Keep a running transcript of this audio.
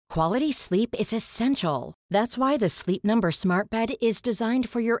Quality sleep is essential. That's why the Sleep Number Smart Bed is designed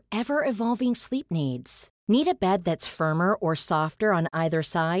for your ever-evolving sleep needs. Need a bed that's firmer or softer on either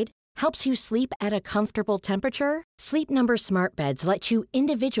side? Helps you sleep at a comfortable temperature? Sleep Number Smart Beds let you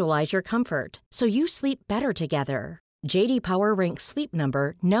individualize your comfort so you sleep better together. J.D. Power ranks Sleep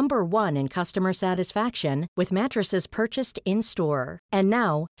Number number 1 in customer satisfaction with mattresses purchased in-store. And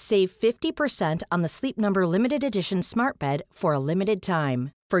now, save 50% on the Sleep Number Limited Edition Smart Bed for a limited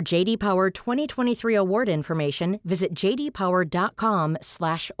time. For J.D. Power 2023 award information, visit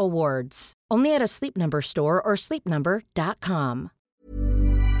jdpower.com/awards. Only at a Sleep Number store or sleepnumber.com.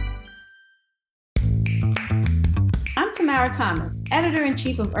 I'm Tamara Thomas,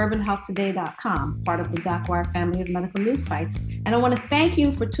 editor-in-chief of UrbanHealthToday.com, part of the DocWire family of medical news sites, and I want to thank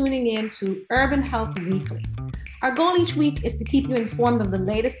you for tuning in to Urban Health Weekly. Our goal each week is to keep you informed of the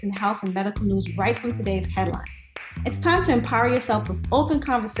latest in health and medical news right from today's headlines. It's time to empower yourself with open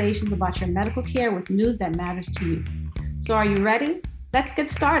conversations about your medical care with news that matters to you. So are you ready? Let's get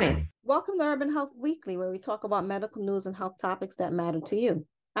started. Welcome to Urban Health Weekly, where we talk about medical news and health topics that matter to you.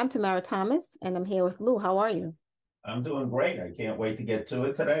 I'm Tamara Thomas, and I'm here with Lou. How are you? I'm doing great. I can't wait to get to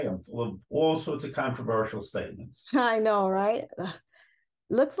it today. I'm full of all sorts of controversial statements. I know, right?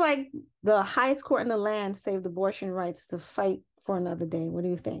 Looks like the highest court in the land saved abortion rights to fight for another day. What do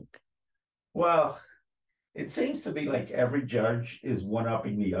you think? Well, it seems to be like every judge is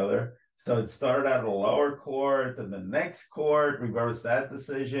one-upping the other. So it started out at a lower court, and the next court reversed that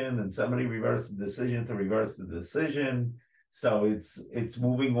decision, and somebody reversed the decision to reverse the decision. So it's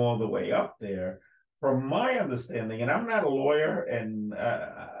moving all the way up there. From my understanding, and I'm not a lawyer, and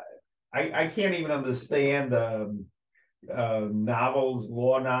I can't even understand novels,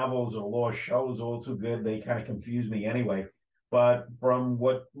 law novels or law shows all too good. They kind of confuse me anyway. But from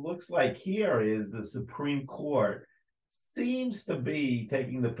what looks like here is the Supreme Court seems to be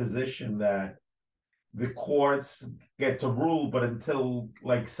taking the position that the courts get to rule, but until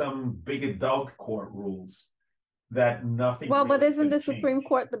like some big adult court rules, that nothing. Well, really but isn't the change. Supreme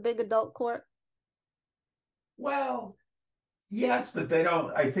Court the big adult court? Well, yes, but they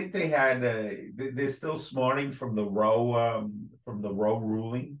don't. I think they had. They're still smarting from the Roe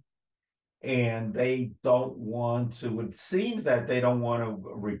ruling, and they don't want to. It seems that they don't want to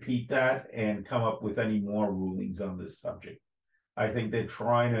repeat that and come up with any more rulings on this subject. I think they're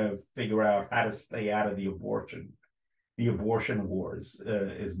trying to figure out how to stay out of the abortion wars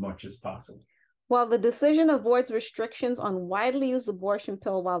as much as possible. Well, the decision avoids restrictions on widely used abortion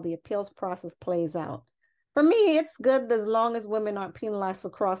pill while the appeals process plays out. For me, it's good as long as women aren't penalized for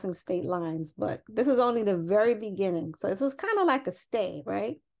crossing state lines, but this is only the very beginning. So this is kind of like a stay,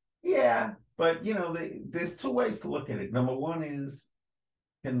 right? Yeah, but there's two ways to look at it. Number one is,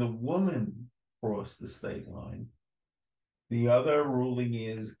 can the woman cross the state line? The other ruling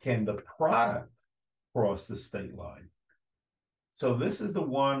is, can the product cross the state line? So this is the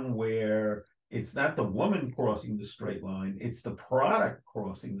one where it's not the woman crossing the straight line, it's the product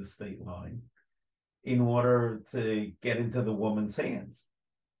crossing the state line in order to get into the woman's hands.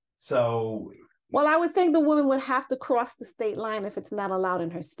 So, well, I would think the woman would have to cross the state line if it's not allowed in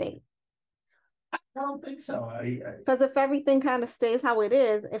her state. I don't think so. Because if everything kind of stays how it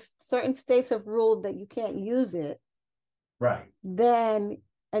is, if certain states have ruled that you can't use it, right, then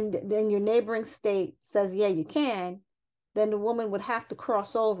your neighboring state says, yeah, you can, then the woman would have to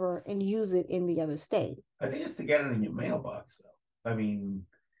cross over and use it in the other state. I think it's to get it in your mailbox, though. I mean,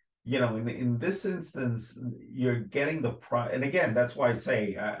 in this instance, you're getting and again, that's why I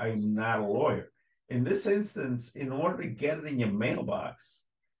say I'm not a lawyer. In this instance, in order to get it in your mailbox,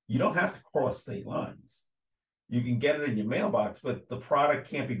 you don't have to cross state lines. You can get it in your mailbox, but the product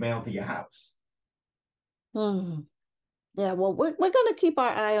can't be mailed to your house. Yeah, well, we're going to keep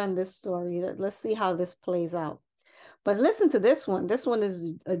our eye on this story. Let's see how this plays out. But listen to this one. This one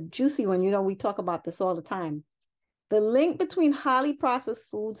is a juicy one. We talk about this all the time. The link between highly processed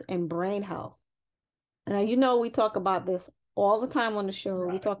foods and brain health. And we talk about this all the time on the show.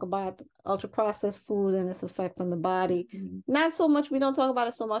 Right. We talk about ultra-processed food and its effects on the body. Mm-hmm. Not so much, we don't talk about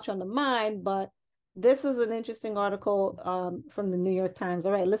it so much on the mind, but this is an interesting article from the New York Times.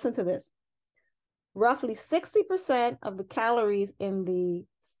 All right, listen to this. Roughly 60% of the calories in the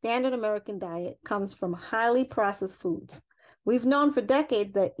standard American diet comes from highly processed foods. We've known for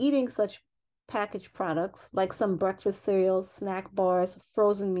decades that eating such packaged products, like some breakfast cereals, snack bars,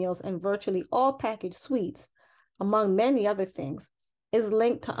 frozen meals, and virtually all packaged sweets, among many other things, is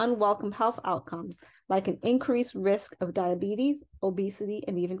linked to unwelcome health outcomes, like an increased risk of diabetes, obesity,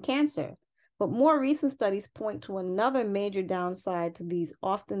 and even cancer. But more recent studies point to another major downside to these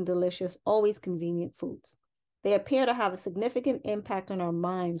often delicious, always convenient foods. they appear to have a significant impact on our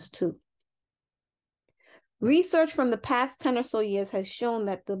minds too. Research from the past 10 or so years has shown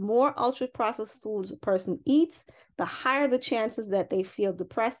that the more ultra-processed foods a person eats, the higher the chances that they feel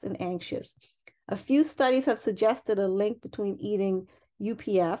depressed and anxious. A few studies have suggested a link between eating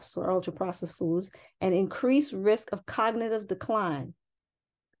UPFs, or ultra-processed foods, and increased risk of cognitive decline.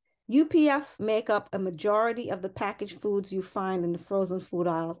 UPFs make up a majority of the packaged foods you find in the frozen food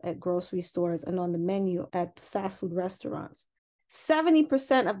aisles at grocery stores and on the menu at fast food restaurants.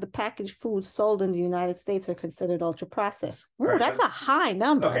 70% of the packaged foods sold in the United States are considered ultra processed. Ooh, right, that's a high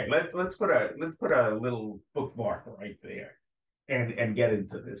number. Okay, let's put a little bookmark right there and get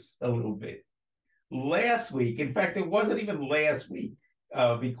into this a little bit. Last week, in fact, it wasn't even last week,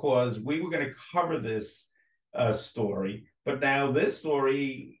 because we were going to cover this story, but now this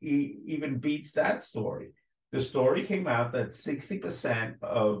story even beats that story. The story came out that 60%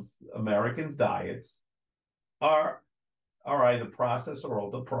 of Americans' diets are either processed or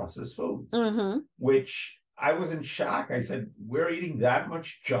ultra processed foods, which I was in shock. I said, we're eating that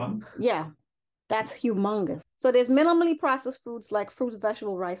much junk? Yeah, that's humongous. So there's minimally processed foods like fruits,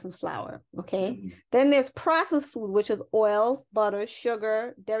 vegetable, rice, and flour, okay? Then there's processed food, which is oils, butter,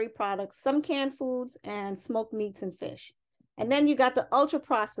 sugar, dairy products, some canned foods, and smoked meats and fish. And then you got the ultra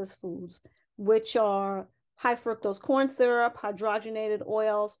processed foods, which are high fructose corn syrup, hydrogenated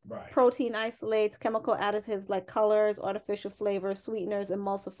oils, protein isolates, chemical additives like colors, artificial flavors, sweeteners,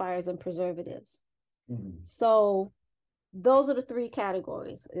 emulsifiers, and preservatives. So those are the three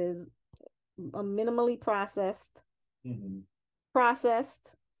categories: is a minimally processed,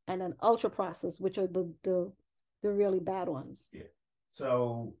 processed, and then ultra processed, which are the really bad ones. Yeah.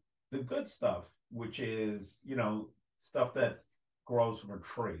 So the good stuff, which is, stuff that grows from a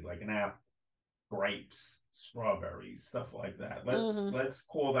tree, like an apple, grapes, strawberries, stuff like that. Let's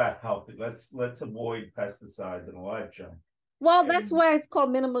call that healthy. Let's avoid pesticides and all that junk. Well, that's why it's called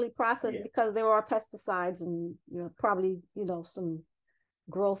minimally processed, because there are pesticides and probably some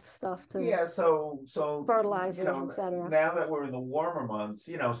growth stuff to so fertilizers, etc. Now that we're in the warmer months,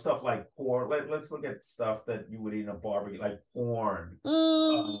 stuff like corn. Let's look at stuff that you would eat in a barbecue, like corn.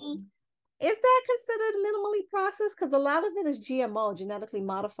 Is that considered minimally processed? Because a lot of it is GMO, genetically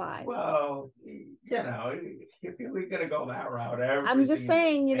modified. Well, if we're gonna go that route, I'm just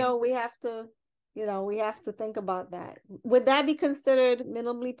saying, we have to think about that. Would that be considered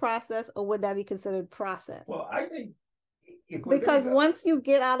minimally processed, or would that be considered processed? Well, I think because once you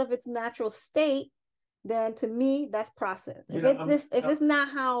get out of its natural state, then to me that's processed. If it's not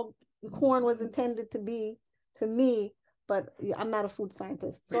how corn was intended to be, to me. But I'm not a food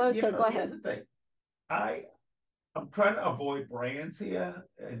scientist, so okay, go ahead. Here's the thing. I'm trying to avoid brands here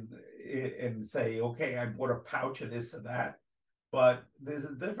and say, okay, I bought a pouch of this or that, but there's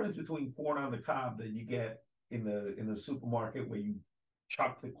a difference between corn on the cob that you get in the supermarket where you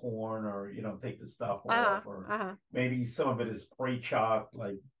chuck the corn or take the stuff off, or maybe some of it is pre-chopped,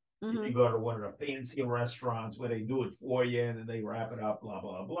 like if you go to one of the fancier restaurants where they do it for you and then they wrap it up, blah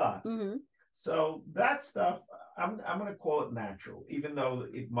blah blah. So that stuff, I'm going to call it natural, even though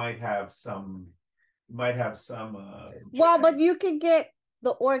it might have some. Well, but you could get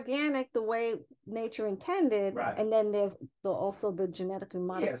the organic the way nature intended, and then there's also the genetically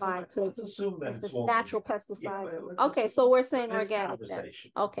modified. So let's assume that it's natural pesticides. Okay, so we're saying organic.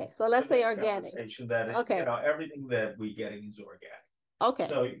 Okay, so let's say organic. That everything that we're getting is organic.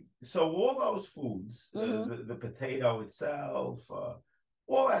 Okay. So all those foods, the potato itself.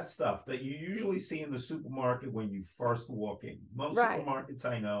 All that stuff that you usually see in the supermarket when you first walk in. Most supermarkets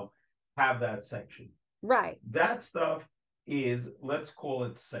I know have that section. Right. That stuff is, let's call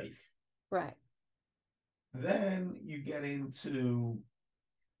it safe. Right. Then you get into,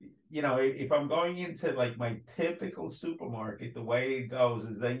 if I'm going into like my typical supermarket, the way it goes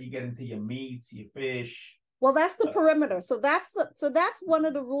is then you get into your meats, your fish. Well, that's the perimeter. So that's one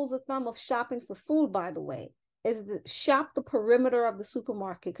of the rules of thumb of shopping for food, by the way. Is to shop the perimeter of the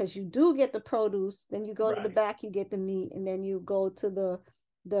supermarket, because you do get the produce, then you go to the back, you get the meat, and then you go to the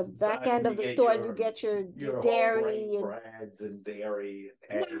back end of the store and you get your dairy and breads and dairy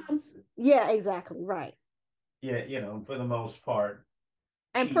and eggs. Yeah, exactly. Right. Yeah, for the most part.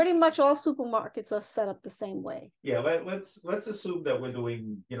 And cheese. Pretty much all supermarkets are set up the same way. Yeah, let's assume that we're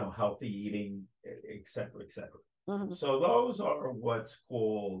doing, healthy eating, et cetera, et cetera. So those are what's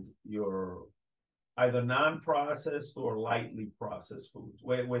called your either non-processed or lightly processed foods,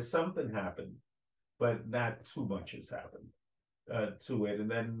 where something happened, but not too much has happened to it, and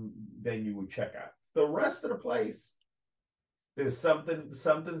then you would check out. The rest of the place, there's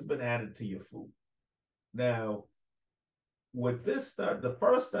something's been added to your food. Now, what the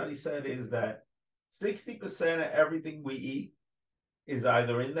first study said is that 60% of everything we eat is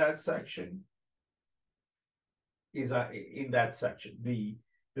either in that section, the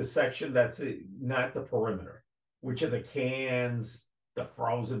section that's not the perimeter, which are the cans, the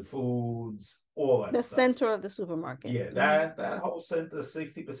frozen foods, all that The stuff. center of the supermarket. Yeah, that whole center,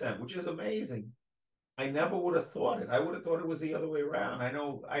 60%, which is amazing. I never would have thought it. I would have thought it was the other way around. I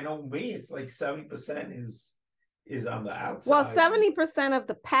know me, it's like 70% is on the outside. Well, 70% of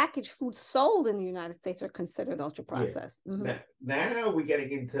the packaged food sold in the United States are considered ultra processed. Yeah. Now we're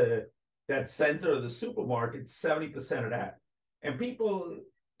getting into that center of the supermarket, 70% of that. And people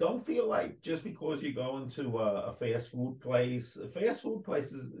don't feel like just because you go into a fast food place,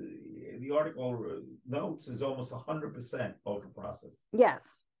 the article notes, is almost 100% ultra processed. Yes.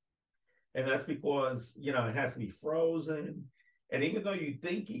 And that's because, it has to be frozen. And even though you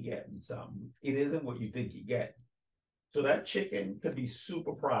think you're getting something, it isn't what you think you get. So that chicken could be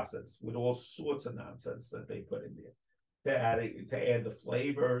super processed with all sorts of nonsense that they put in there to add the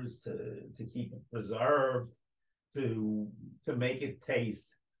flavors, to keep it preserved, to make it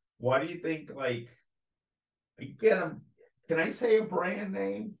taste. Why do you think, like, again, can I say a brand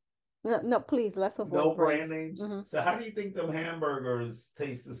name? No, please, let's avoid no brands. brand names. So how do you think them hamburgers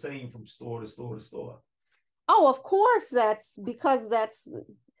taste the same from store to store to store? Oh, of course, that's because that's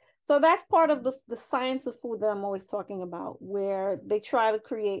part of the science of food that I'm always talking about, where they try to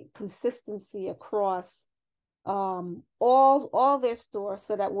create consistency across all their stores,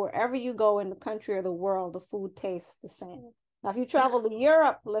 so that wherever you go in the country or the world, the food tastes the same. Now, if you travel to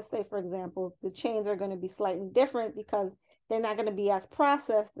Europe, let's say, for example, the chains are going to be slightly different because they're not going to be as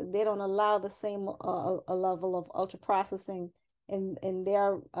processed. They don't allow the same a level of ultra processing in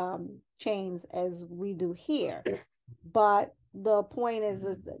their chains as we do here. But the point is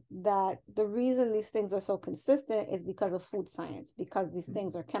that the reason these things are so consistent is because of food science, because these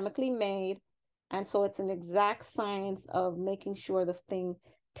things are chemically made. And so it's an exact science of making sure the thing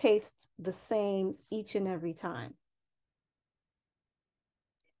tastes the same each and every time.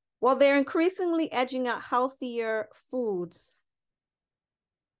 Well, they're increasingly edging out healthier foods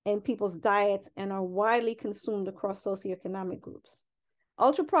in people's diets and are widely consumed across socioeconomic groups.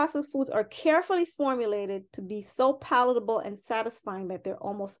 Ultra-processed foods are carefully formulated to be so palatable and satisfying that they're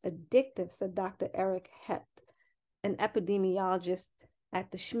almost addictive, said Dr. Eric Hecht, an epidemiologist at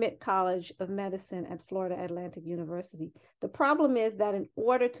the Schmidt College of Medicine at Florida Atlantic University. The problem is that in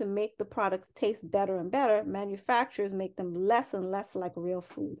order to make the products taste better and better, manufacturers make them less and less like real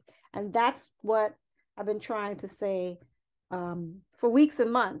food. And that's what I've been trying to say for weeks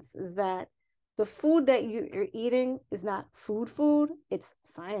and months, is that the food that you're eating is not food, it's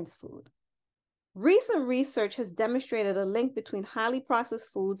science food. Recent research has demonstrated a link between highly processed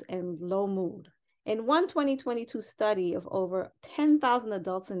foods and low mood. In one 2022 study of over 10,000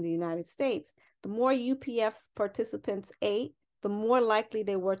 adults in the United States, the more UPF participants ate, the more likely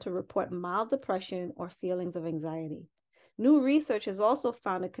they were to report mild depression or feelings of anxiety. New research has also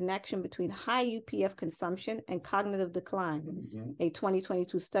found a connection between high UPF consumption and cognitive decline. A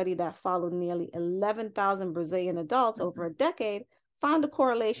 2022 study that followed nearly 11,000 Brazilian adults over a decade found a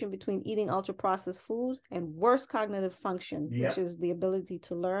correlation between eating ultra-processed foods and worse cognitive function, which is the ability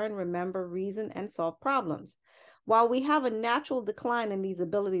to learn, remember, reason, and solve problems. While we have a natural decline in these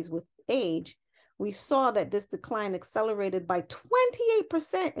abilities with age, we saw that this decline accelerated by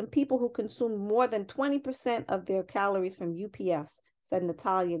 28% in people who consumed more than 20% of their calories from UPFs, said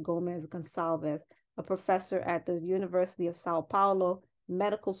Natalia Gomez Gonçalves, a professor at the University of Sao Paulo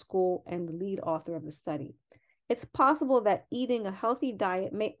Medical School and the lead author of the study. It's possible that eating a healthy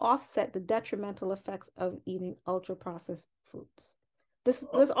diet may offset the detrimental effects of eating ultra-processed foods. This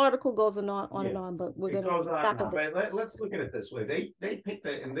article goes on and on, but we're going to stop at let's look at it this way. They picked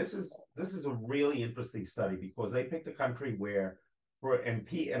it, and this is a really interesting study because they picked a country where and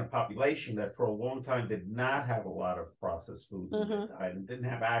a population that for a long time did not have a lot of processed food in their diet and didn't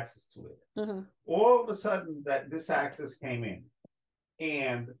have access to it. All of a sudden, that this access came in,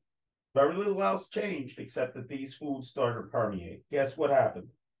 and very little else changed except that these foods started to permeate. Guess what happened?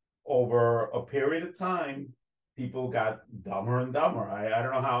 Over a period of time, people got dumber and dumber. I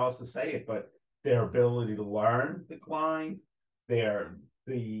don't know how else to say it, but their ability to learn declined.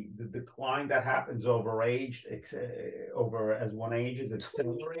 The decline that happens over age, as one ages,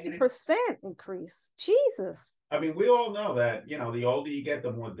 accelerated. 20% increase. Jesus. I mean, we all know that, the older you get,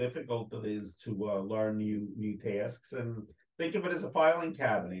 the more difficult it is to learn new tasks. And think of it as a filing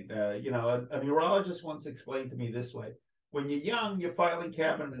cabinet. A neurologist once explained to me this way: when you're young, your filing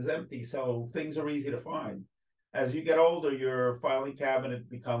cabinet is empty, so things are easy to find. as you get older, your filing cabinet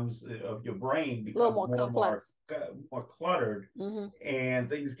becomes of your brain A little becomes more more and complex. more cluttered, Mm-hmm. and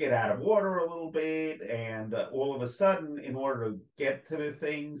things get out of order a little bit, and all of a sudden, in order to get to the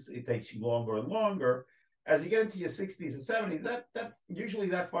things, it takes you longer and longer. As you get into your 60s and 70s, that usually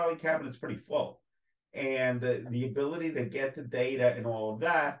that filing cabinet's pretty full, and the ability to get the data and all of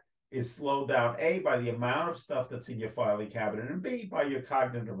that is slowed down, A, by the amount of stuff that's in your filing cabinet, and B, by your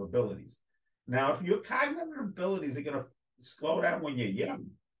cognitive abilities. Now, if your cognitive abilities are going to slow down when you're young,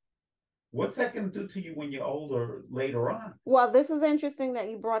 what's that going to do to you when you're older later on? Well, this is interesting that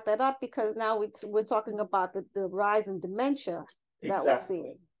you brought that up, because now we're talking about the rise in dementia that we're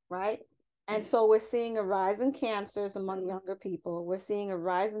seeing, right? And so we're seeing a rise in cancers among younger people. We're seeing a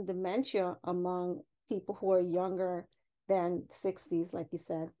rise in dementia among people who are younger than 60s, like you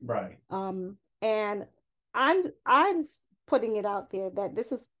said. Right. And I'm putting it out there that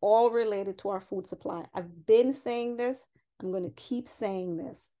this is all related to our food supply. I've been saying this. I'm going to keep saying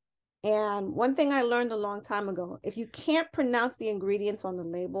this. And one thing I learned a long time ago, if you can't pronounce the ingredients on the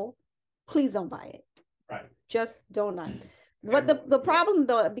label, please don't buy it. Right. Just don't. But the problem,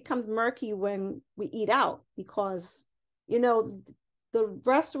 though, it becomes murky when we eat out, because, the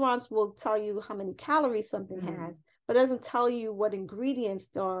restaurants will tell you how many calories something has, but doesn't tell you what ingredients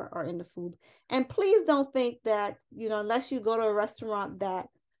are in the food. And please don't think that, unless you go to a restaurant that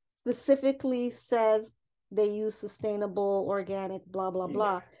specifically says they use sustainable, organic, blah, blah,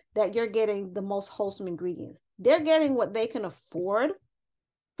 blah, that you're getting the most wholesome ingredients. They're getting what they can afford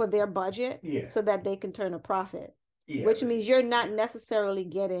for their budget so that they can turn a profit, which means you're not necessarily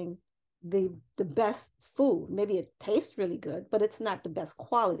getting the best food. Maybe it tastes really good, but it's not the best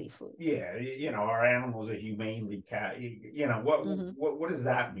quality food. Yeah, our animals are humanely what does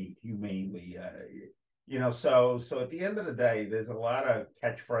that mean, humanely? So at the end of the day, there's a lot of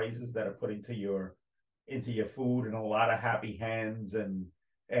catchphrases that are put into your food, and a lot of happy hands and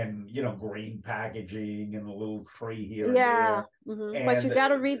green packaging and a little tree here and there. Mm-hmm. But you got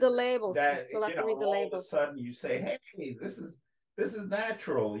to read the labels. All of a sudden you say, hey, this is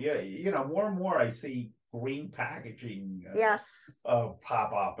natural. More and more I see green packaging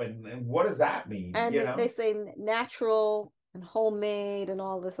pop up, and what does that mean? And they say natural and homemade and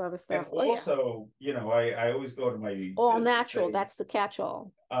all this other stuff. And also, I always go to my all natural days. That's the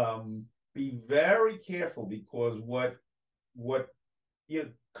catch-all. Be very careful, because what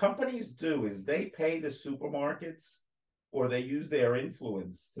companies do is they pay the supermarkets, or they use their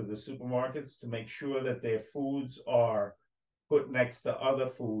influence to the supermarkets to make sure that their foods are put next to other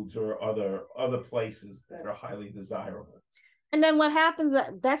foods or other places that are highly desirable. And then what happens,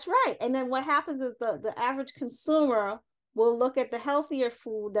 that's right. And then what happens is the average consumer will look at the healthier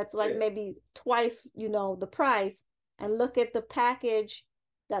food that's like maybe twice, the price, and look at the package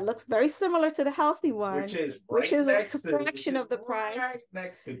that looks very similar to the healthy one, which is a fraction of the price. Right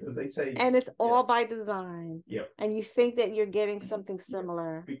next to, because they say, and it's all by design. Yep. And you think that you're getting something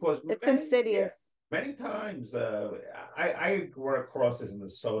similar. Because it's insidious. Many times, I run across this in the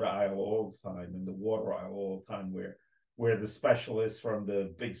soda aisle all the time, in the water aisle all the time, where the specialists from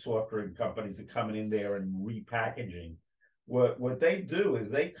the big soft drink companies are coming in there and repackaging. What they do is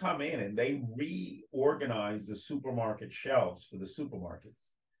they come in and they reorganize the supermarket shelves for the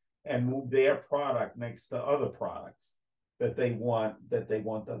supermarkets, and move their product next to other products that they want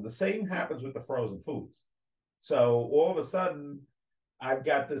done. The same happens with the frozen foods. So all of a sudden, I've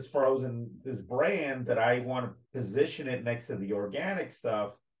got this brand that I want to position it next to the organic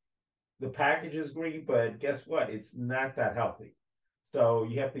stuff. The package is green, but guess what? It's not that healthy. So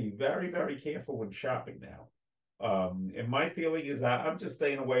you have to be very, very careful when shopping now. And my feeling is I'm just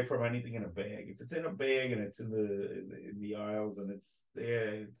staying away from anything in a bag. If it's in a bag and it's in the aisles and it's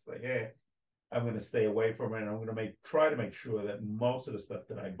there, it's like, I'm going to stay away from it. And I'm going to try to make sure that most of the stuff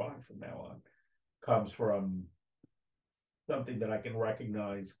that I buy from now on comes from something that I can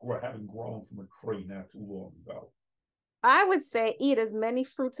recognize having grown from a tree not too long ago. I would say eat as many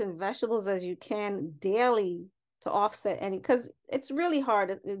fruits and vegetables as you can daily to offset any, because it's really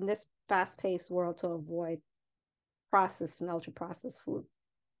hard in this fast-paced world to avoid processed and ultra-processed food.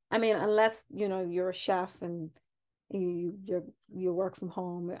 I mean, unless you're a chef and you work from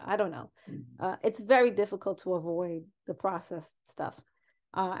home. I don't know. It's very difficult to avoid the processed stuff,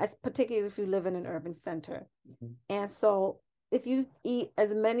 particularly if you live in an urban center. And so if you eat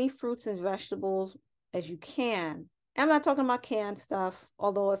as many fruits and vegetables as you can, I'm not talking about canned stuff,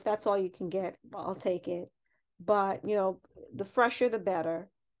 although if that's all you can get, I'll take it. But the fresher the better.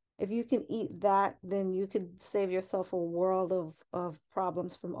 If you can eat that, then you could save yourself a world of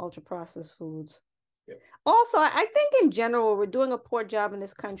problems from ultra-processed foods. Yep. Also, I think in general, we're doing a poor job in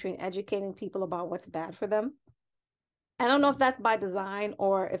this country in educating people about what's bad for them. I don't know if that's by design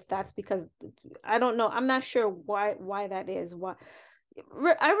or if that's because I don't know. I'm not sure why that is. Why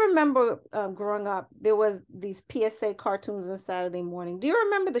I remember growing up, there was these PSA cartoons on Saturday morning. Do you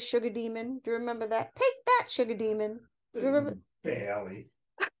remember the Sugar Demon? Do you remember that? Take that, Sugar Demon. Do you remember? Barely.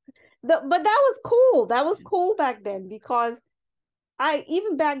 But that was cool. That was cool back then because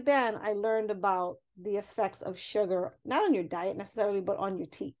even back then I learned about the effects of sugar, not on your diet necessarily, but on your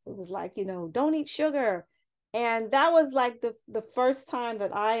teeth. It was like, don't eat sugar. And that was like the first time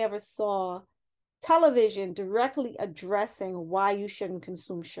that I ever saw television directly addressing why you shouldn't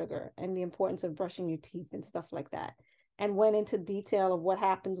consume sugar and the importance of brushing your teeth and stuff like that, and went into detail of what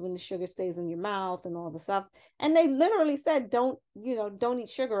happens when the sugar stays in your mouth and all the stuff. And they literally said, don't eat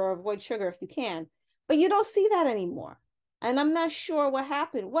sugar or avoid sugar if you can. But you don't see that anymore. And I'm not sure what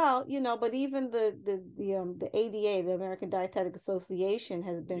happened. Well, but even the ADA, the American Dietetic Association,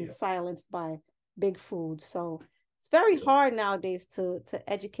 has been silenced by big food. So it's very hard nowadays to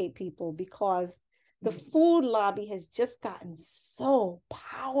educate people because the food lobby has just gotten so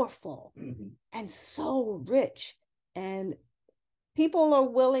powerful and so rich, and people are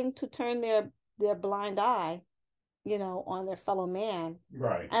willing to turn their blind eye, on their fellow man.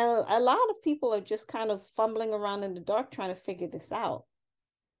 Right. And a lot of people are just kind of fumbling around in the dark trying to figure this out.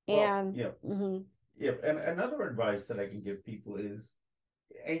 And and another advice that I can give people is,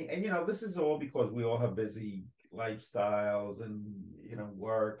 and this is all because we all have busy lifestyles and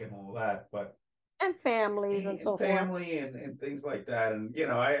work and all that, but and families and so forth. Family and things like that. And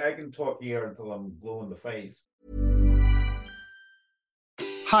I can talk here until I'm blue in the face.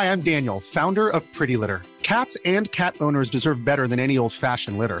 Hi, I'm Daniel, founder of Pretty Litter. Cats and cat owners deserve better than any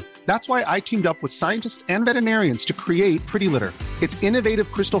old-fashioned litter. That's why I teamed up with scientists and veterinarians to create Pretty Litter. Its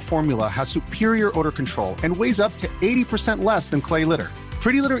innovative crystal formula has superior odor control and weighs up to 80% less than clay litter.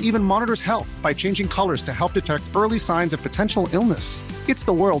 Pretty Litter even monitors health by changing colors to help detect early signs of potential illness. It's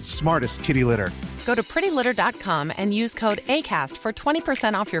the world's smartest kitty litter. Go to prettylitter.com and use code ACAST for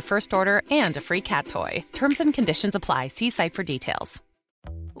 20% off your first order and a free cat toy. Terms and conditions apply. See site for details.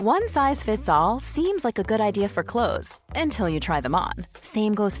 One size fits all seems like a good idea for clothes until you try them on.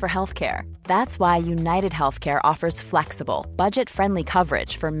 Same goes for healthcare. That's why United Healthcare offers flexible, budget-friendly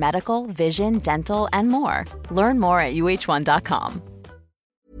coverage for medical, vision, dental, and more. Learn more at uh1.com.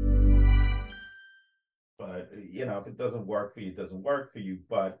 But, if it doesn't work for you, it doesn't work for you.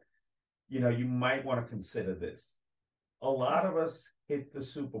 But, you might want to consider this. A lot of us hit the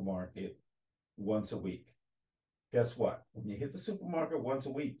supermarket once a week. Guess what? When you hit the supermarket once a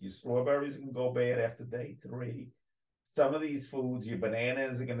week, your strawberries can go bad after day 3. Some of these foods, your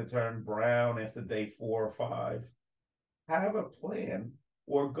bananas are going to turn brown after day 4 or 5. Have a plan,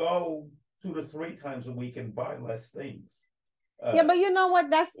 or go 2 to 3 times a week and buy less things. But you know what?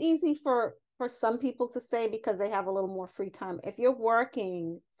 That's easy for some people to say because they have a little more free time. If you're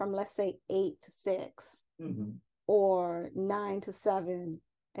working from, let's say, 8 to 6 or 9 to 7,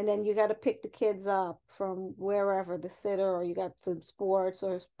 and then you got to pick the kids up from wherever, the sitter, or you got from sports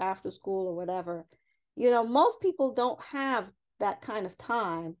or after school or whatever. Most people don't have that kind of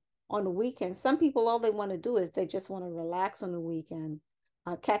time on the weekend. Some people, all they want to do is they just want to relax on the weekend,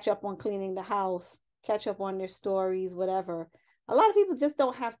 catch up on cleaning the house, catch up on their stories, whatever. A lot of people just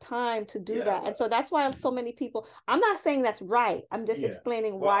don't have time to do that. And so that's why so many people, I'm not saying that's right. I'm just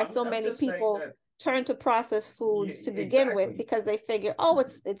explaining why so many people turn to processed foods to begin with, because they figure,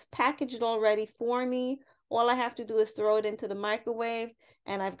 it's packaged already for me. All I have to do is throw it into the microwave,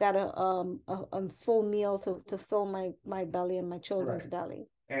 and I've got a full meal to fill my belly and my children's belly.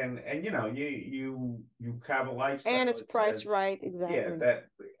 And you have a lifestyle, and it's priced right. Exactly. Yeah, that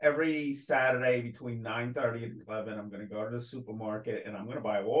every Saturday between 9:30 and 11, I'm going to go to the supermarket and I'm going to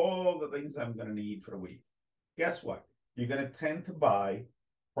buy all the things I'm going to need for the week. Guess what? You're going to tend to buy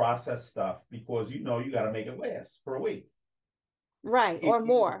processed stuff because you got to make it last for a week. Right, or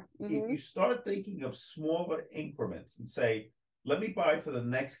more. If you start thinking of smaller increments and say, let me buy for the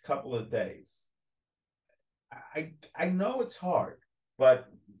next couple of days. I know it's hard, but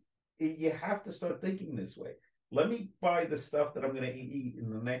you have to start thinking this way. Let me buy the stuff that I'm going to eat in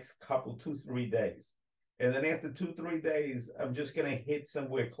the next 2-3 days. And then after 2-3 days, I'm just going to hit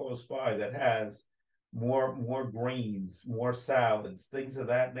somewhere close by that has more greens, more salads, things of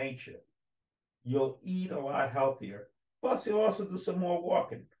that nature. You'll eat a lot healthier. Plus, you'll also do some more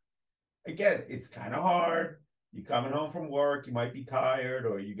walking. Again, it's kind of hard. You're coming home from work, you might be tired,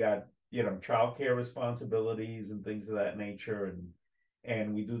 or you got, childcare responsibilities and things of that nature.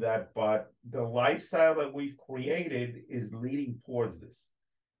 And we do that. But the lifestyle that we've created is leading towards this.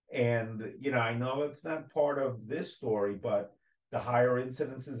 And, I know it's not part of this story, but the higher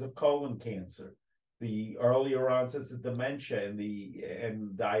incidences of colon cancer, the earlier onsets of dementia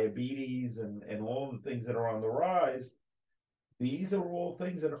and diabetes and all the things that are on the rise, these are all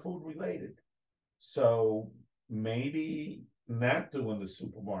things that are food related. So maybe not doing the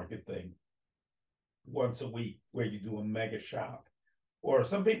supermarket thing once a week where you do a mega shop. Or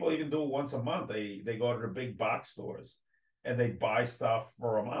some people even do it once a month. They go to the big box stores and they buy stuff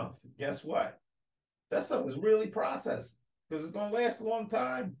for a month. Guess what? That stuff is really processed because it's gonna last a long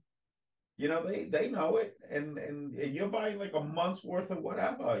time. You know, they know it, and you're buying like a month's worth of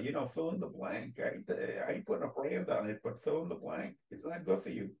whatever, you know, fill in the blank. I ain't putting a brand on it, but fill in the blank. It's not good for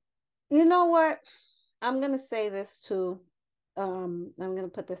you. You know what? I'm gonna say this too. I'm gonna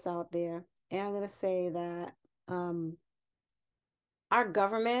put this out there, and I'm gonna say that our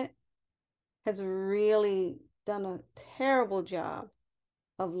government has really done a terrible job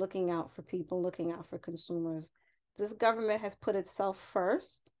of looking out for people, looking out for consumers. This government has put itself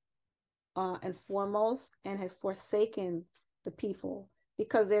first and foremost and has forsaken the people,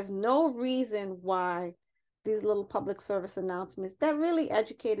 because there's no reason why these little public service announcements that really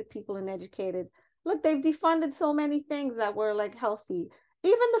educated people and educated, look, they've defunded so many things that were like healthy.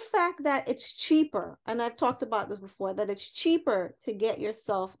 Even the fact that it's cheaper, and I've talked about this before, that it's cheaper to get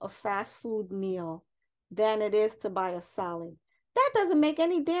yourself a fast food meal than it is to buy a salad. That doesn't make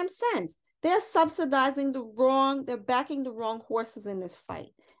any damn sense. They're subsidizing they're backing the wrong horses in this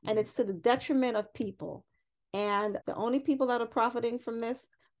fight. And it's to the detriment of people. And the only people that are profiting from this,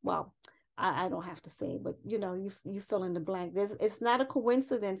 well, I don't have to say, but you know, you fill in the blank. It's not a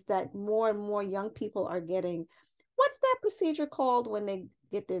coincidence that more and more young people are getting, what's that procedure called when they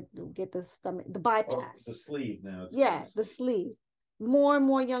get the stomach, the bypass? Oh, the sleeve now. Yeah, the sleeve. More and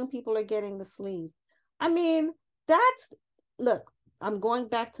more young people are getting the sleeve. I mean, look, I'm going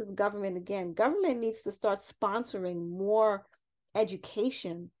back to the government again. Government needs to start sponsoring more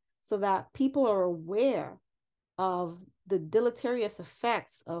education so that people are aware of the deleterious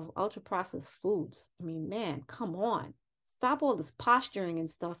effects of ultra processed foods. I mean, man, come on. Stop all this posturing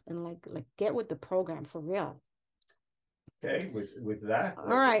and stuff and like get with the program for real. Okay, with that,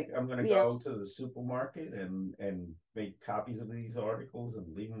 all right, I'm going to go to the supermarket and make copies of these articles and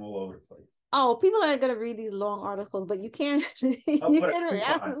leave them all over the place. Oh, people are going to read these long articles, but you can't. I'll put a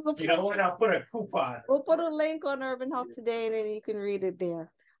coupon. You know what? I'll put a coupon. We'll put a link on Urban Health Today, and then you can read it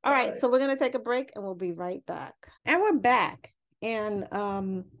there. All right, so we're going to take a break, and we'll be right back. And we're back. And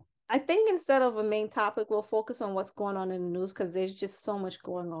I think instead of a main topic, we'll focus on what's going on in the news because there's just so much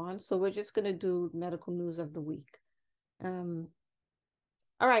going on. So we're just going to do medical news of the week. All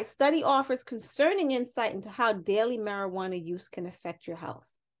right, study offers concerning insight into how daily marijuana use can affect your health.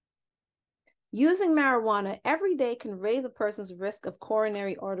 Using marijuana every day can raise a person's risk of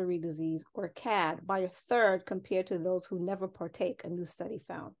coronary artery disease, or CAD, by 1/3 compared to those who never partake, a new study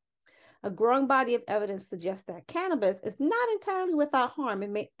found. A growing body of evidence suggests that cannabis is not entirely without harm. It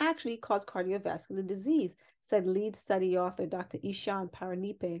may actually cause cardiovascular disease, said lead study author Dr. Ishan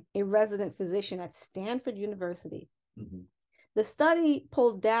Paranipe, a resident physician at Stanford University. Mm-hmm. The study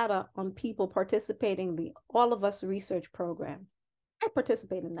pulled data on people participating in the All of Us research program. I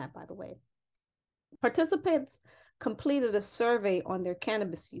participated in that, by the way. Participants completed a survey on their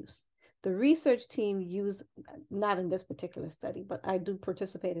cannabis use. The research team used, not in this particular study, but I do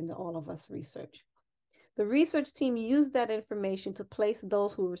participate in the All of Us research. The research team used that information to place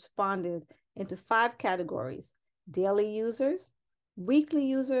those who responded into 5 categories: daily users, weekly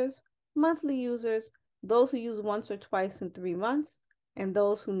users, monthly users, those who use once or twice in 3 months, and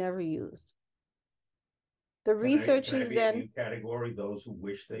those who never used. The researchers then category those who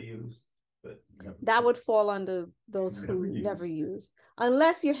wish they used, but that would fall under those who never used,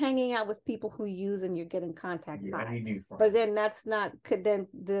 unless you're hanging out with people who use and you're getting contact high. But then that's not.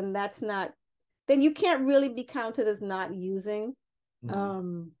 Then that's not. Then you can't really be counted as not using.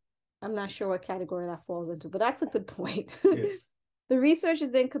 Mm-hmm. I'm not sure what category that falls into, but that's a good point. Yes. The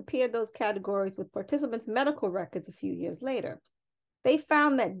researchers then compared those categories with participants' medical records a few years later. They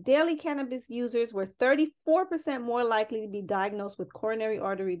found that daily cannabis users were 34% more likely to be diagnosed with coronary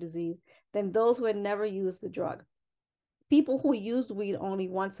artery disease than those who had never used the drug. People who used weed only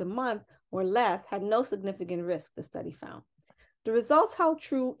once a month or less had no significant risk, the study found. The results held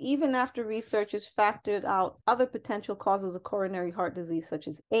true even after researchers factored out other potential causes of coronary heart disease, such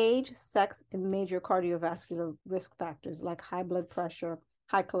as age, sex, and major cardiovascular risk factors like high blood pressure,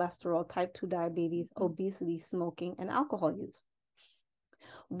 high cholesterol, type 2 diabetes, obesity, smoking, and alcohol use.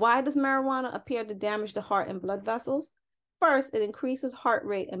 Why does marijuana appear to damage the heart and blood vessels? First, it increases heart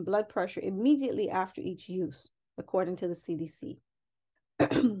rate and blood pressure immediately after each use, according to the CDC.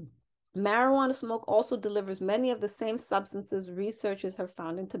 Marijuana smoke also delivers many of the same substances researchers have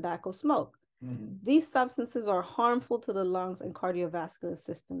found in tobacco smoke. Mhm. These substances are harmful to the lungs and cardiovascular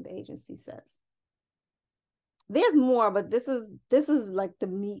system, the agency says. There's more, but this is like the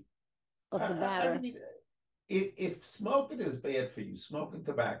meat of the matter. I mean, if smoking is bad for you, smoking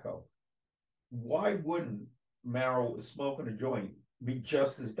tobacco, why wouldn't smoking a joint be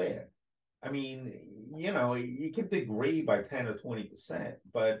just as bad? I mean, you can degrade by 10 or 20%,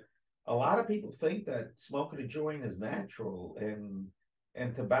 but a lot of people think that smoking a joint is natural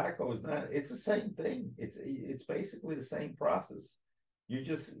and tobacco is not. It's the same thing. It's basically the same process. You're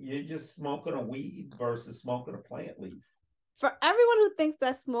just smoking a weed versus smoking a plant leaf. For everyone who thinks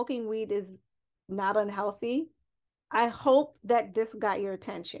that smoking weed is not unhealthy, I hope that this got your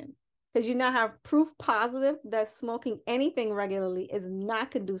attention, because you now have proof positive that smoking anything regularly is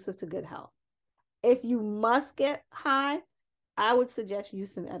not conducive to good health. If you must get high, I would suggest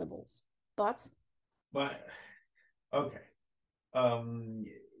use some edibles. Thoughts? But okay,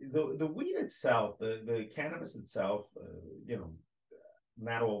 the weed itself, the cannabis itself,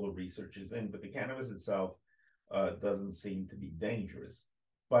 not all the research is in, but the cannabis itself doesn't seem to be dangerous.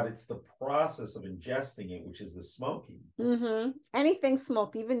 But it's the process of ingesting it, which is the smoking. Mm-hmm. Anything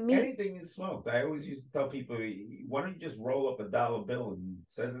smoked, even meat. Anything is smoked. I always used to tell people, why don't you just roll up $1 bill and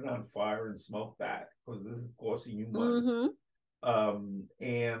set it on fire and smoke that? Because this is costing you money. Mm-hmm.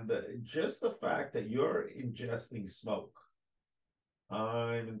 And just the fact that you're ingesting smoke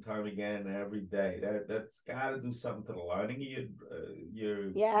time and time again every day, that's got to do something to the lining of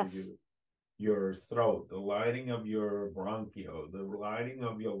Yes. your throat, the lining of your bronchio, the lining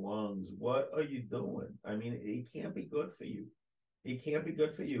of your lungs. What are you doing? I mean, it can't be good for you. It can't be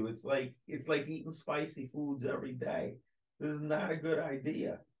good for you. It's like eating spicy foods every day. This is not a good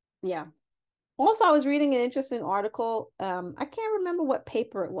idea. Yeah. Also, I was reading an interesting article. I can't remember what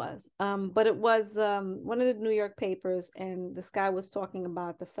paper it was, but it was one of the New York papers, and this guy was talking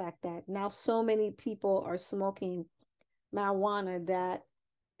about the fact that now so many people are smoking marijuana that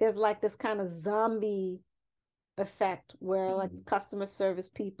there's like this kind of zombie effect where like customer service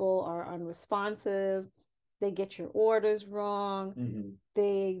people are unresponsive, they get your orders wrong,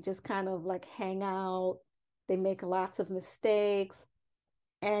 they just kind of like hang out, they make lots of mistakes,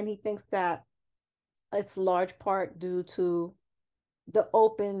 and he thinks that it's large part due to the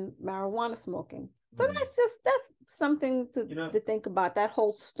open marijuana smoking. So that's something to think about. That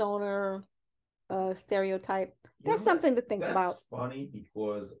whole stoner stereotype. That's something to think about. That's funny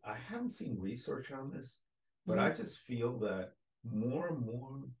because I haven't seen research on this, but I just feel that more and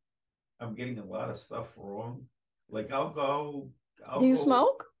more I'm getting a lot of stuff wrong. Like Do you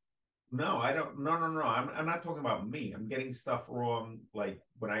smoke? No, I don't. No. I'm not talking about me. I'm getting stuff wrong. Like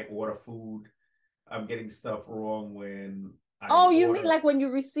when I order food, I'm getting stuff wrong when you mean like when you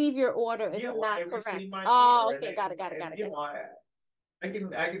receive your order, it's not correct. Oh, okay, got it.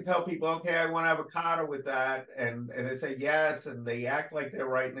 I can tell people, okay, I want avocado with that, and they say yes, and they act like they're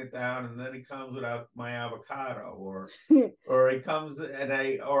writing it down, and then it comes without my avocado, or it comes and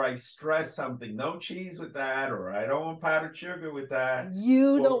I stress something, no cheese with that, or I don't want powdered sugar with that.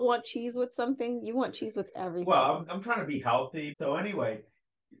 You don't want cheese with something? You want cheese with everything. Well, I'm trying to be healthy. So anyway,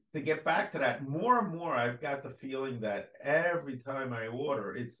 to get back to that, more and more, I've got the feeling that every time I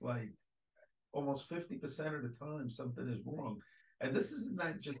order, it's like almost 50% of the time something is wrong. And this is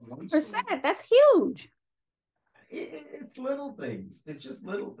not just 1%. That's huge. It's little things. It's just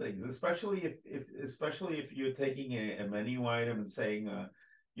little things, especially if you're taking a menu item and saying,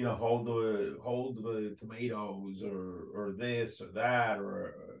 hold the tomatoes or this or that,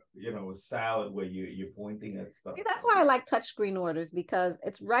 or a salad where you're pointing at stuff. See, that's why I like touchscreen orders, because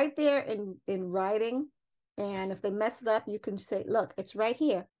it's right there in writing, and if they mess it up, you can say, "Look, it's right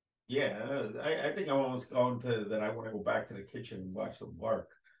here." Yeah, I think I'm almost going to that. I want to go back to the kitchen and watch them work.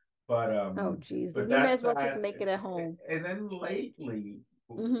 But oh geez, you may as well just make it at home. And then lately,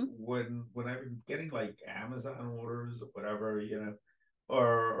 when I've been getting like Amazon orders or whatever,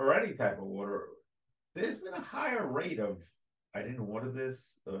 or any type of order, there's been a higher rate of I didn't order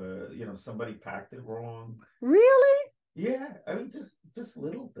this. Somebody packed it wrong. Really? Yeah, I mean just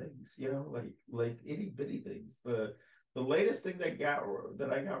little things, like itty bitty things. The latest thing that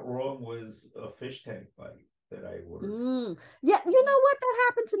I got wrong was a fish tank bite that I ordered. Yeah, you know what? That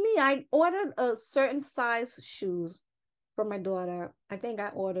happened to me. I ordered a certain size shoes for my daughter. I think I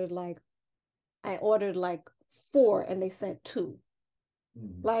ordered like 4 and they sent 2.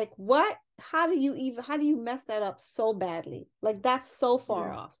 Like what? How do you mess that up so badly? Like that's so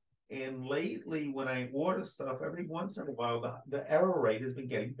far off. And lately when I order stuff, every once in a while the error rate has been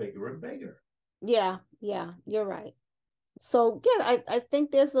getting bigger and bigger. Yeah, you're right. So yeah, I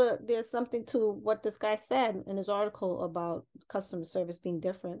think there's something to what this guy said in his article about customer service being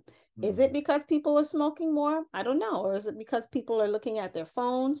different. Is it because people are smoking more? I don't know. Or is it because people are looking at their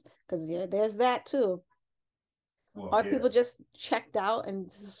phones? Because yeah, there's that too. Well, Are yeah. people just checked out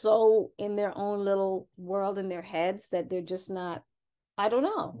and so in their own little world in their heads that they're just not, I don't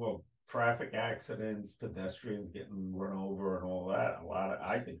know. Well, traffic accidents, pedestrians getting run over and all that.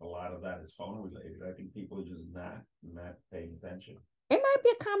 I think a lot of that is phone related. I think people are just not paying attention. It might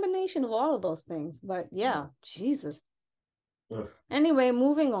be a combination of all of those things, but yeah, Jesus. Ugh. Anyway,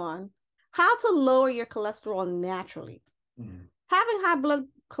 moving on. How to lower your cholesterol naturally. Mhm. Having high blood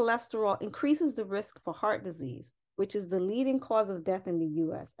cholesterol increases the risk for heart disease, which is the leading cause of death in the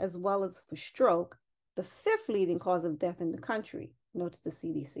US, as well as for stroke, the fifth leading cause of death in the country, notes the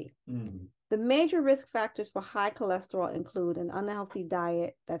CDC. Mhm. The major risk factors for high cholesterol include an unhealthy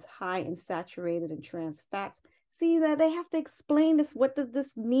diet that's high in saturated and trans fats. See that they have to explain this. What does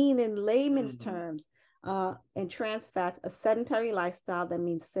this mean in layman's terms? And trans fats, a sedentary lifestyle that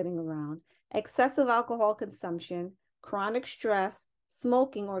means sitting around, excessive alcohol consumption, chronic stress,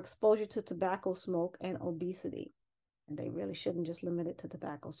 smoking or exposure to tobacco smoke, and obesity. And they really shouldn't just limit it to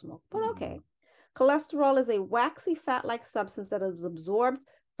tobacco smoke, but okay. Cholesterol is a waxy fat-like substance that is absorbed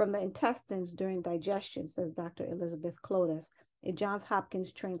from the intestines during digestion, says Dr. Elizabeth Clodes, a Johns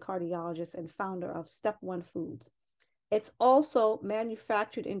Hopkins trained cardiologist and founder of Step One Foods. It's also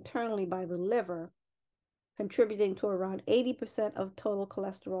manufactured internally by the liver, contributing to around 80% of total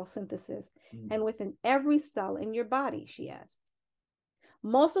cholesterol synthesis, and within every cell in your body, she adds.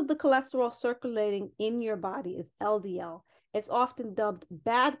 Most of the cholesterol circulating in your body is LDL. It's often dubbed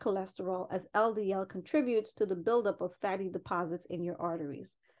bad cholesterol as LDL contributes to the buildup of fatty deposits in your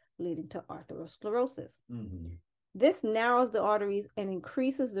arteries, leading to atherosclerosis. This narrows the arteries and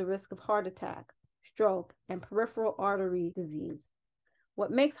increases the risk of heart attack, stroke, and peripheral artery disease. What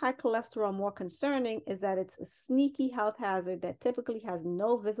makes high cholesterol more concerning is that it's a sneaky health hazard that typically has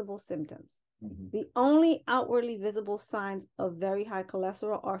no visible symptoms. The only outwardly visible signs of very high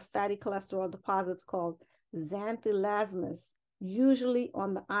cholesterol are fatty cholesterol deposits called xanthelasmas, usually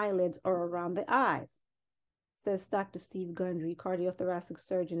on the eyelids or around the eyes, says Dr. Steve Gundry, cardiothoracic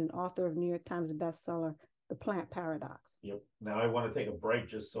surgeon and author of New York Times bestseller, The Plant Paradox. Yep. Now I want to take a break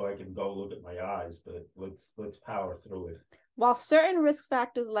just so I can go look at my eyes, but let's power through it. While certain risk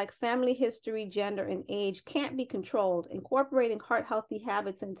factors like family history, gender, and age can't be controlled, incorporating heart-healthy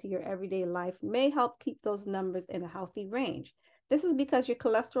habits into your everyday life may help keep those numbers in a healthy range. This is because your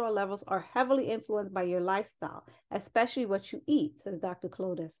cholesterol levels are heavily influenced by your lifestyle, especially what you eat, says Dr.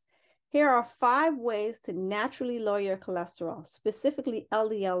 Clodes. Here are 5 ways to naturally lower your cholesterol, specifically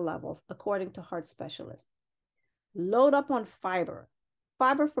LDL levels, according to heart specialists. Load up on fiber.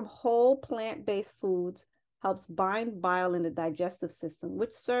 Fiber from whole plant-based foods helps bind bile in the digestive system,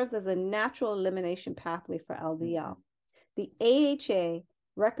 which serves as a natural elimination pathway for LDL. The AHA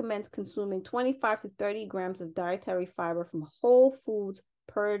recommends consuming 25 to 30 grams of dietary fiber from whole foods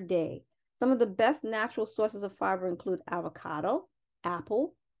per day. Some of the best natural sources of fiber include avocado,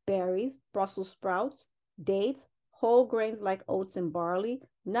 apple, berries, Brussels sprouts, dates, whole grains like oats and barley,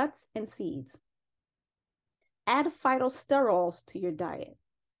 nuts, and seeds. Add phytosterols to your diet.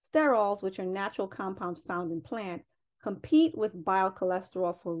 Sterols, which are natural compounds found in plants, compete with bile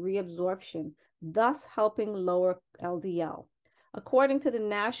cholesterol for reabsorption, thus helping lower LDL. According to the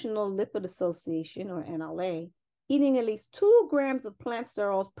National Lipid Association, or NLA, eating at least 2 grams of plant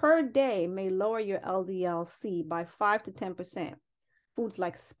sterols per day may lower your LDL-C by 5 to 10%. Foods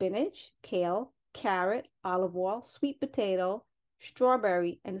like spinach, kale, carrot, olive oil, sweet potato,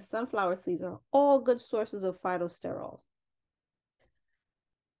 strawberry, and sunflower seeds are all good sources of phytosterols.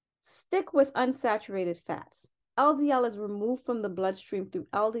 Stick with unsaturated fats. LDL is removed from the bloodstream through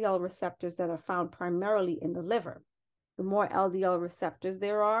LDL receptors that are found primarily in the liver. The more LDL receptors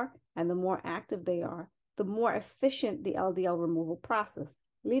there are, and the more active they are, the more efficient the LDL removal process,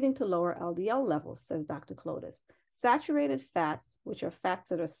 leading to lower LDL levels, says Dr. Clodes. Saturated fats, which are fats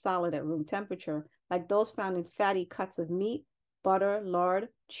that are solid at room temperature, like those found in fatty cuts of meat, butter, lard,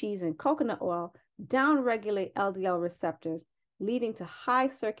 cheese, and coconut oil, downregulate LDL receptors, leading to high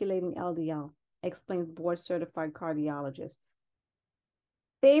circulating LDL, explains board-certified cardiologist.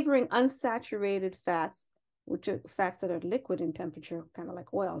 Favoring unsaturated fats, which are fats that are liquid in temperature, kind of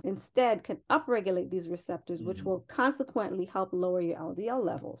like oils, instead can upregulate these receptors, which will consequently help lower your LDL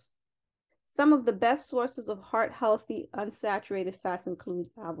levels. Some of the best sources of heart-healthy unsaturated fats include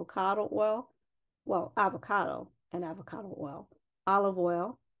avocado oil, avocado and avocado oil, olive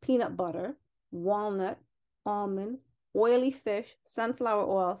oil, peanut butter, walnut, almond, oily fish, sunflower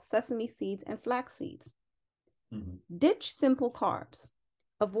oil, sesame seeds, and flax seeds. Ditch simple carbs.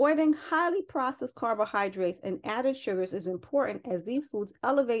 Avoiding highly processed carbohydrates and added sugars is important as these foods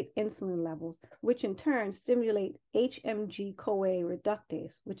elevate insulin levels, which in turn stimulate HMG-CoA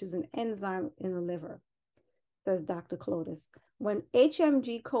reductase, which is an enzyme in the liver, says Dr. Clotis. When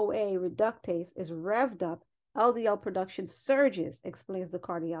HMG-CoA reductase is revved up, LDL production surges, explains the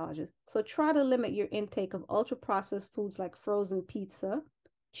cardiologist. So try to limit your intake of ultra-processed foods like frozen pizza,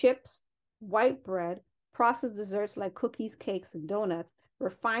 chips, white bread, processed desserts like cookies, cakes, and donuts,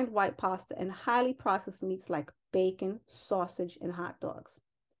 refined white pasta, and highly processed meats like bacon, sausage, and hot dogs.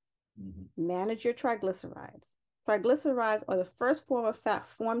 Manage your triglycerides. Triglycerides are the first form of fat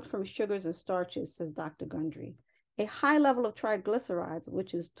formed from sugars and starches, says Dr. Gundry. A high level of triglycerides,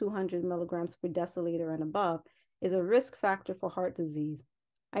 which is 200 milligrams per deciliter and above, is a risk factor for heart disease.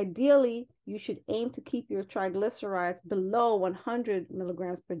 Ideally, you should aim to keep your triglycerides below 100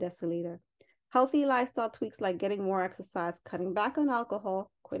 milligrams per deciliter. Healthy lifestyle tweaks like getting more exercise, cutting back on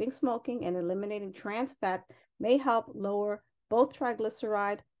alcohol, quitting smoking, and eliminating trans fats may help lower both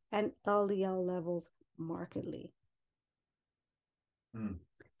triglyceride and LDL levels markedly.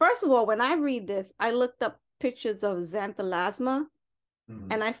 First of all, when I read this, I looked up pictures of xanthelasma,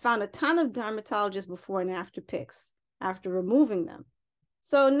 and I found a ton of dermatologists before and after pics after removing them.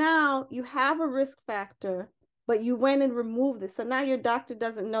 So now you have a risk factor, but you went and removed this. So now your doctor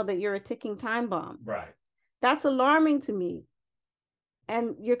doesn't know that you're a ticking time bomb. Right. That's alarming to me.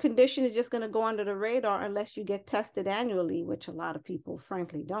 And your condition is just going to go under the radar unless you get tested annually, which a lot of people,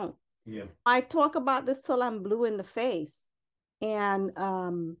 frankly, don't. Yeah. I talk about this till I'm blue in the face. And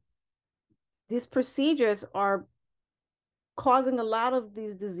these procedures are causing a lot of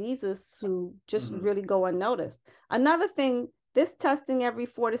these diseases to just really go unnoticed. Another thing, this testing every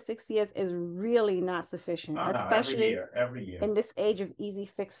 4 to 6 years is really not sufficient, especially every year. In this age of easy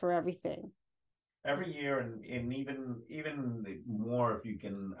fix for everything. Every year, and even more if you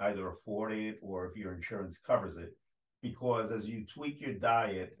can either afford it or if your insurance covers it. Because as you tweak your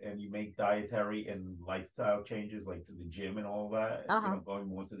diet and you make dietary and lifestyle changes, like to the gym and all that, going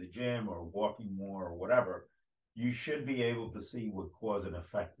more to the gym or walking more or whatever, you should be able to see what cause and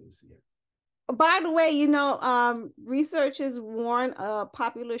effect is here. By the way, researchers warn a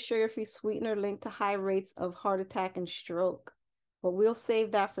popular sugar-free sweetener linked to high rates of heart attack and stroke. But we'll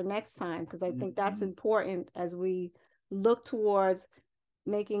save that for next time because I think that's important as we look towards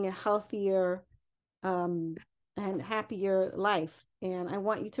making a healthier and happier life. And I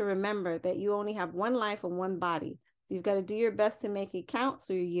want you to remember that you only have one life and one body. So you've got to do your best to make it count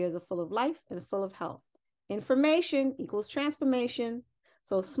so your years are full of life and full of health. Information equals transformation.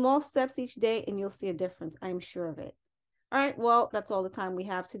 So small steps each day and you'll see a difference. I'm sure of it. All right. Well, that's all the time we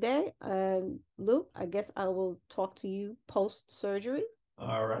have today. Luke, I guess I will talk to you post-surgery.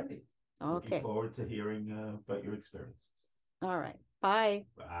 All righty. Okay. Looking forward to hearing about your experiences. All right. Bye.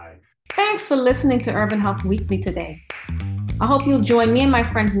 Bye. Thanks for listening to Urban Health Weekly today. I hope you'll join me and my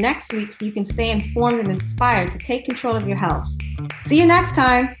friends next week so you can stay informed and inspired to take control of your health. See you next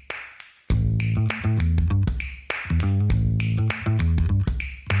time.